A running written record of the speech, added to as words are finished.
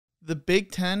The Big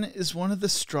Ten is one of the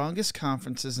strongest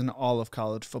conferences in all of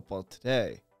college football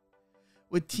today,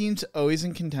 with teams always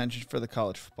in contention for the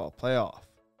college football playoff.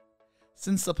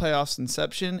 Since the playoff's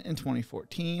inception in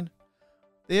 2014,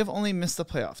 they have only missed the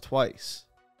playoff twice.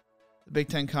 The Big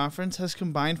Ten Conference has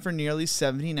combined for nearly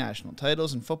 70 national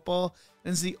titles in football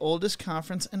and is the oldest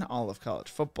conference in all of college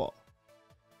football.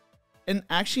 And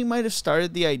actually might have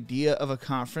started the idea of a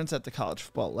conference at the college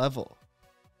football level.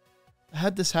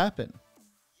 How'd this happen?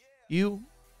 You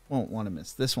won't want to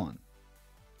miss this one.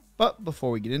 But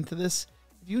before we get into this,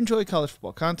 if you enjoy college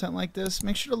football content like this,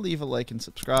 make sure to leave a like and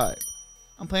subscribe.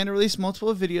 I'm planning to release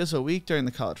multiple videos a week during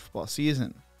the college football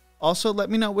season. Also, let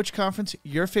me know which conference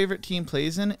your favorite team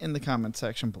plays in the comment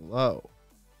section below.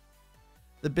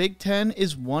 The Big Ten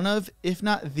is one of, if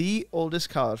not the oldest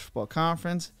college football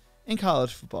conference in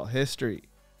college football history.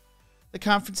 The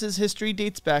conference's history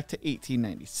dates back to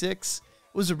 1896.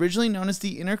 It was originally known as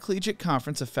the Intercollegiate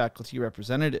Conference of Faculty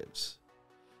Representatives.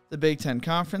 The Big Ten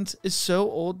Conference is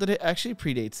so old that it actually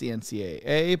predates the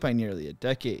NCAA by nearly a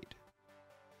decade.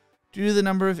 Due to the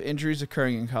number of injuries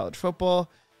occurring in college football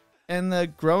and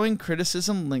the growing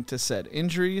criticism linked to said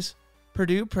injuries,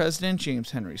 Purdue President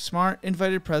James Henry Smart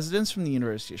invited presidents from the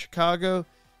University of Chicago,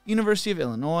 University of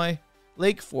Illinois,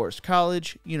 Lake Forest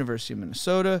College, University of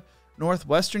Minnesota,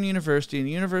 Northwestern University, and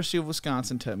University of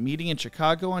Wisconsin to a meeting in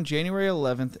Chicago on January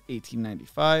 11,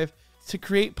 1895, to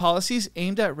create policies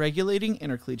aimed at regulating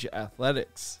intercollegiate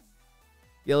athletics.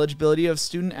 The eligibility of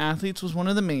student athletes was one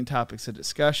of the main topics of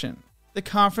discussion. The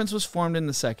conference was formed in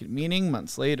the second meeting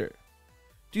months later.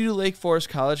 Due to Lake Forest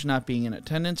College not being in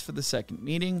attendance for the second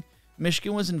meeting,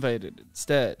 Michigan was invited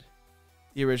instead.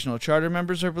 The original charter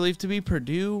members are believed to be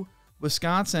Purdue,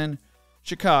 Wisconsin,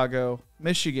 Chicago,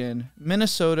 Michigan,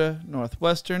 Minnesota,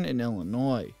 Northwestern, and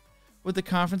Illinois, with the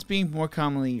conference being more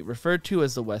commonly referred to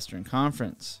as the Western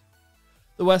Conference.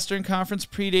 The Western Conference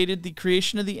predated the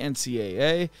creation of the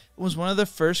NCAA and was one of the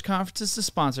first conferences to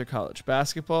sponsor college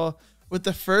basketball, with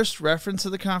the first reference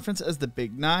to the conference as the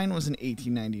Big Nine was in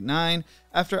 1899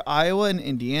 after Iowa and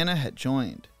Indiana had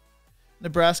joined.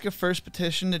 Nebraska first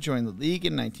petitioned to join the league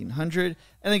in 1900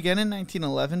 and again in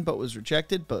 1911 but was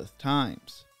rejected both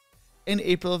times. In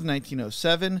April of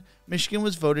 1907, Michigan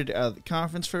was voted out of the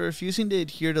conference for refusing to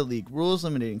adhere to league rules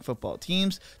limiting football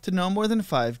teams to no more than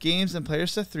 5 games and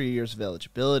players to 3 years of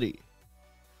eligibility.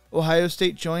 Ohio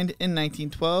State joined in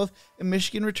 1912 and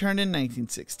Michigan returned in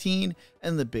 1916,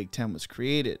 and the Big Ten was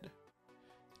created.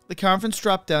 The conference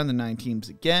dropped down to 9 teams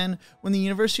again when the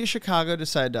University of Chicago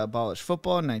decided to abolish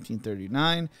football in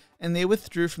 1939, and they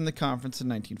withdrew from the conference in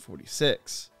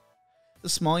 1946. The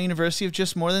small university of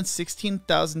just more than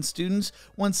 16,000 students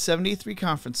won 73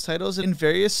 conference titles in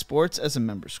various sports as a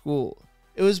member school.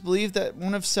 It was believed that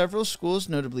one of several schools,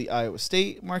 notably Iowa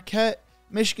State, Marquette,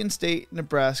 Michigan State,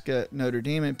 Nebraska, Notre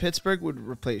Dame, and Pittsburgh, would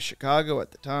replace Chicago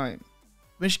at the time.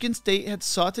 Michigan State had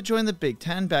sought to join the Big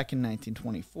Ten back in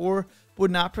 1924, but would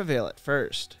not prevail at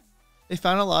first. They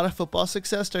found a lot of football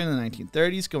success during the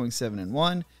 1930s, going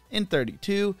 7-1 in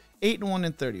 32, 8-1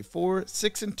 in 34,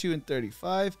 6-2 in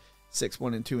 35,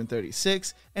 6-1-2 in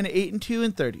 36, and 8-2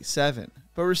 in 37,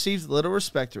 but received little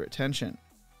respect or attention.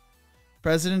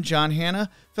 President John Hanna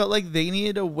felt like they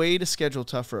needed a way to schedule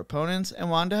tougher opponents and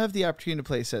wanted to have the opportunity to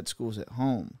play said schools at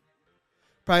home.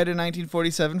 Prior to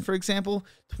 1947, for example,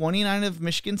 29 of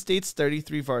Michigan State's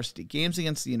 33 varsity games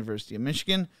against the University of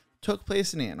Michigan took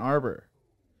place in Ann Arbor.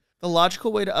 The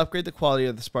logical way to upgrade the quality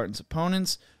of the Spartans'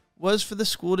 opponents was for the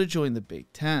school to join the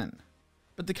Big Ten.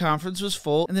 But the conference was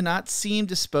full and did not seem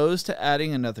disposed to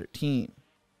adding another team.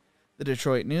 The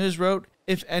Detroit News wrote,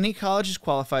 "If any college is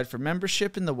qualified for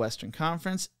membership in the Western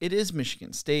Conference, it is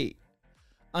Michigan State."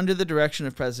 Under the direction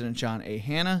of President John A.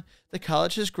 Hanna, the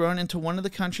college has grown into one of the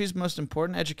country's most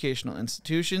important educational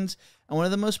institutions and one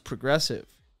of the most progressive.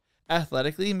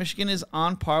 Athletically, Michigan is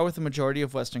on par with the majority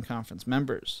of Western Conference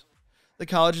members. The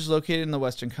college is located in the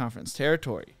Western Conference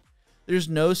territory. There is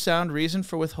no sound reason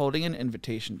for withholding an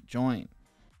invitation to join.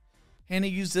 Hanna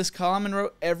used this column and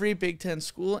wrote every Big Ten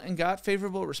school and got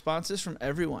favorable responses from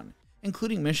everyone,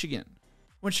 including Michigan.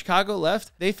 When Chicago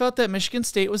left, they felt that Michigan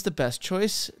State was the best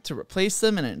choice to replace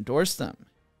them and endorse them.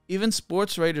 Even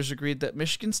sports writers agreed that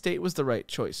Michigan State was the right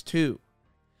choice too.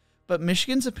 But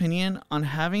Michigan's opinion on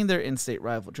having their in-state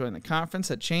rival join the conference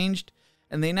had changed,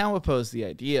 and they now oppose the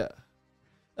idea.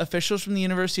 Officials from the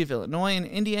University of Illinois and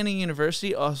Indiana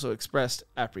University also expressed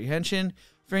apprehension,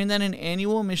 fearing that an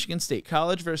annual Michigan State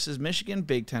College versus Michigan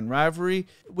Big Ten rivalry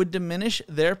would diminish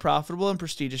their profitable and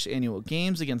prestigious annual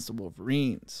games against the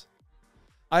Wolverines.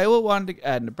 Iowa wanted to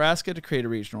add Nebraska to create a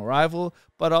regional rival,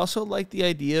 but also liked the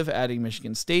idea of adding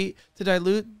Michigan State to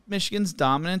dilute Michigan's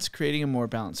dominance, creating a more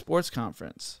balanced sports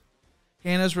conference.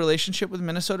 Hanna's relationship with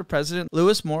Minnesota President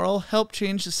Lewis Morrill helped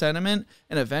change the sentiment,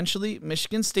 and eventually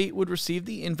Michigan State would receive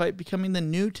the invite, becoming the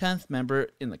new 10th member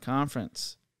in the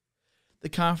conference. The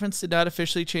conference did not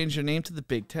officially change their name to the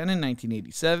Big Ten in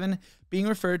 1987, being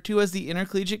referred to as the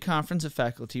Intercollegiate Conference of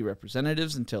Faculty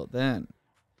Representatives until then.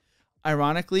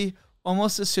 Ironically,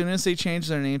 almost as soon as they changed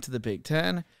their name to the Big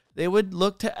Ten, they would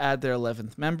look to add their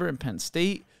 11th member in Penn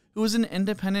State, who was an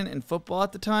independent in football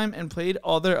at the time and played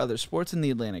all their other sports in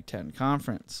the Atlantic 10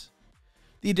 Conference.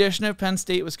 The addition of Penn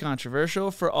State was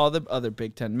controversial for all the other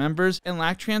Big Ten members and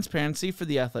lacked transparency for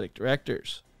the athletic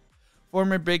directors.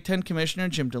 Former Big Ten Commissioner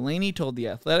Jim Delaney told The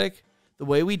Athletic, "The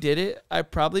way we did it, I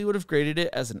probably would have graded it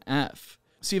as an F.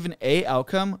 So you have an A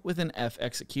outcome with an F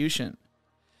execution."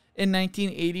 In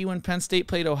 1980, when Penn State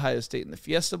played Ohio State in the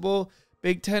Fiesta Bowl,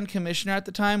 Big Ten Commissioner at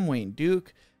the time, Wayne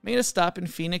Duke, made a stop in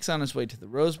Phoenix on his way to the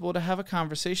Rose Bowl to have a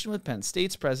conversation with Penn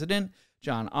State's president,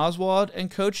 John Oswald,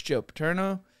 and coach Joe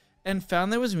Paterno, and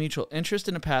found there was mutual interest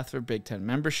in a path for Big Ten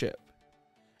membership.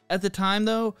 At the time,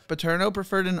 though, Paterno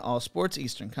preferred an all-sports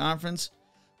Eastern Conference,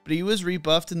 but he was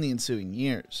rebuffed in the ensuing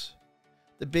years.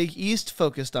 The Big East,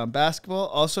 focused on basketball,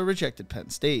 also rejected Penn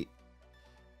State.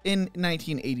 In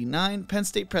 1989, Penn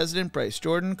State President Bryce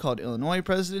Jordan called Illinois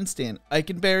President Stan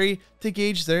Eikenberry to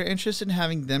gauge their interest in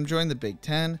having them join the Big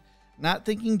Ten, not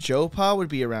thinking Joe Pa would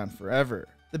be around forever.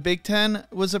 The Big Ten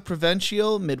was a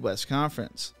provincial Midwest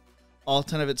conference. All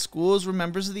 10 of its schools were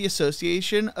members of the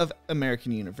Association of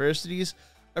American Universities,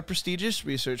 a prestigious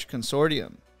research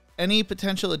consortium. Any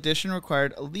potential addition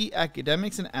required elite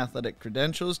academics and athletic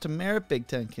credentials to merit Big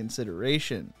Ten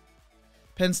consideration.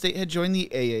 Penn State had joined the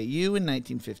AAU in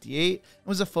 1958 and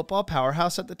was a football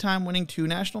powerhouse at the time, winning 2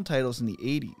 national titles in the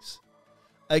 80s.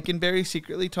 Eikenberry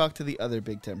secretly talked to the other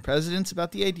Big Ten presidents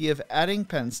about the idea of adding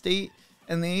Penn State,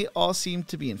 and they all seemed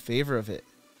to be in favor of it.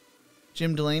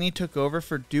 Jim Delaney took over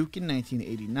for Duke in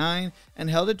 1989 and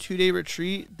held a 2-day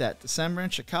retreat that December in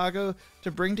Chicago to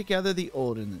bring together the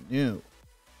old and the new.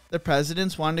 The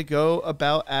presidents wanted to go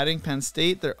about adding Penn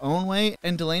State their own way,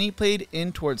 and Delaney played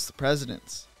in towards the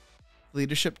presidents.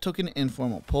 Leadership took an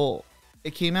informal poll.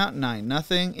 It came out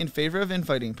 9-0 in favor of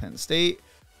inviting Penn State,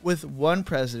 with one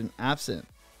president absent.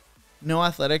 No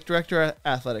athletic director or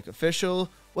athletic official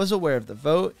was aware of the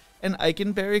vote, and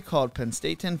Eikenberry called Penn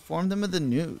State to inform them of the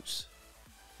news.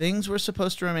 Things were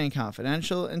supposed to remain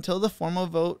confidential until the formal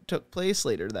vote took place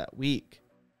later that week.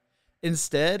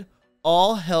 Instead,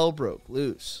 all hell broke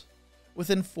loose.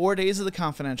 Within 4 days of the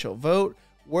confidential vote,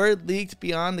 word leaked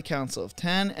beyond the Council of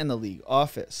 10 and the league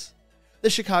office. The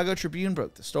Chicago Tribune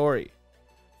broke the story.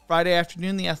 Friday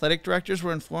afternoon, the athletic directors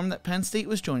were informed that Penn State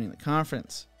was joining the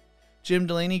conference. Jim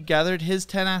Delaney gathered his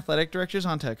 10 athletic directors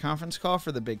onto a conference call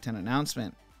for the Big Ten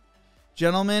announcement.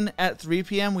 "Gentlemen, at 3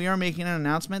 p.m. we are making an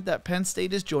announcement that Penn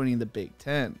State is joining the Big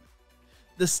Ten."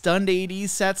 The stunned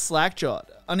ADs sat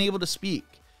slack-jawed, unable to speak,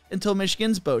 until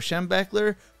Michigan's Bo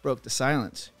Schembechler broke the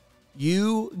silence.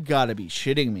 "You gotta be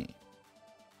shitting me."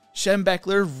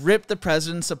 Schembechler ripped the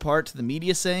presidents apart to the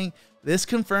media, saying, "This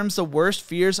confirms the worst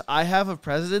fears I have of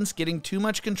presidents getting too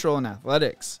much control in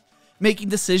athletics. Making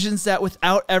decisions that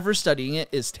without ever studying it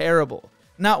is terrible.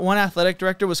 Not one athletic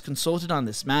director was consulted on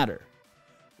this matter."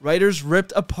 Writers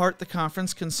ripped apart the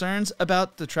conference concerns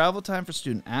about the travel time for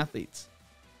student athletes.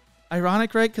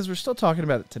 Ironic, right? Because we're still talking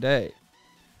about it today.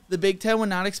 The Big Ten would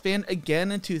not expand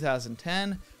again in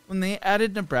 2010 when they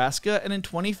added Nebraska, and in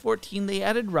 2014 they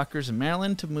added Rutgers and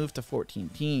Maryland to move to 14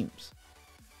 teams.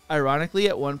 Ironically,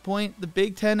 at one point, the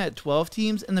Big Ten had 12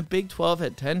 teams and the Big 12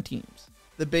 had 10 teams.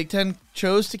 The Big Ten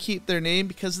chose to keep their name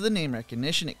because of the name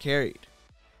recognition it carried.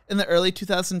 In the early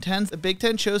 2010s, the Big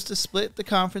Ten chose to split the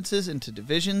conferences into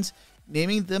divisions,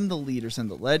 naming them the Leaders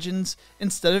and the Legends,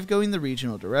 instead of going the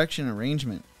regional direction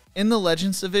arrangement. In the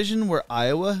Legends division were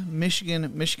Iowa,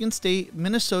 Michigan, Michigan State,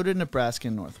 Minnesota, Nebraska,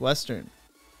 and Northwestern.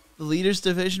 The Leaders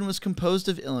division was composed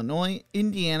of Illinois,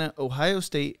 Indiana, Ohio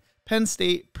State, Penn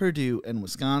State, Purdue, and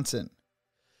Wisconsin.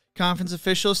 Conference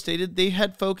officials stated they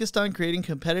had focused on creating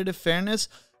competitive fairness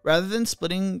rather than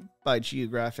splitting by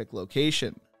geographic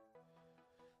location.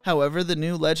 However, the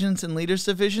new Legends and Leaders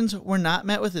divisions were not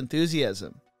met with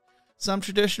enthusiasm. Some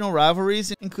traditional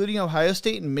rivalries, including Ohio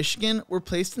State and Michigan, were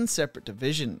placed in separate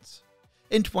divisions.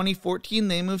 In 2014,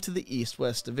 they moved to the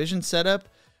East-West division setup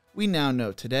we now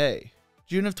know today.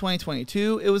 June of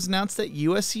 2022, it was announced that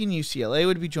USC and UCLA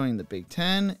would be joining the Big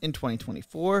Ten in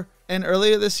 2024, and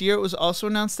earlier this year it was also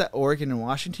announced that Oregon and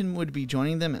Washington would be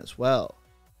joining them as well.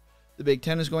 The Big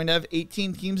Ten is going to have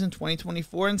 18 teams in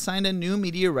 2024 and signed a new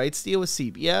media rights deal with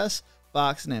CBS,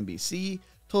 Fox, and NBC,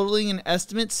 totaling an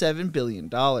estimate $7 billion.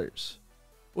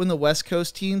 When the West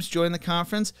Coast teams join the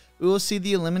conference, we will see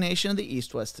the elimination of the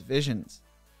East-West divisions.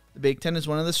 The Big Ten is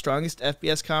one of the strongest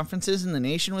FBS conferences in the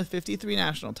nation with 53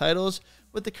 national titles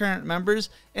with the current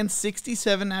members and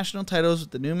 67 national titles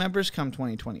with the new members come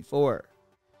 2024.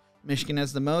 Michigan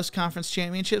has the most conference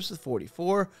championships with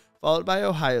 44, followed by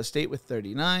Ohio State with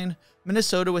 39,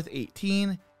 Minnesota with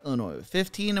 18, Illinois with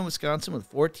 15, and Wisconsin with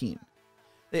 14.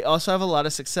 They also have a lot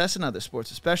of success in other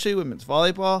sports, especially women's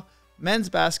volleyball, men's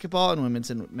basketball, and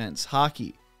women's and men's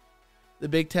hockey. The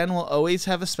Big Ten will always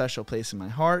have a special place in my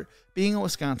heart, being a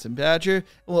Wisconsin Badger, and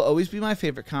will always be my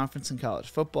favorite conference in college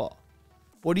football.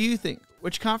 What do you think?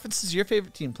 Which conference is your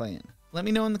favorite team play in? Let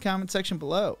me know in the comment section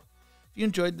below. If you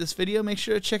enjoyed this video, make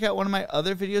sure to check out one of my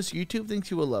other videos YouTube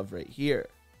thinks you will love right here.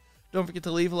 Don't forget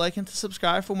to leave a like and to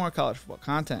subscribe for more college football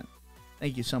content.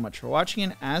 Thank you so much for watching,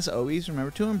 and as always,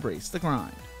 remember to embrace the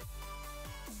grind.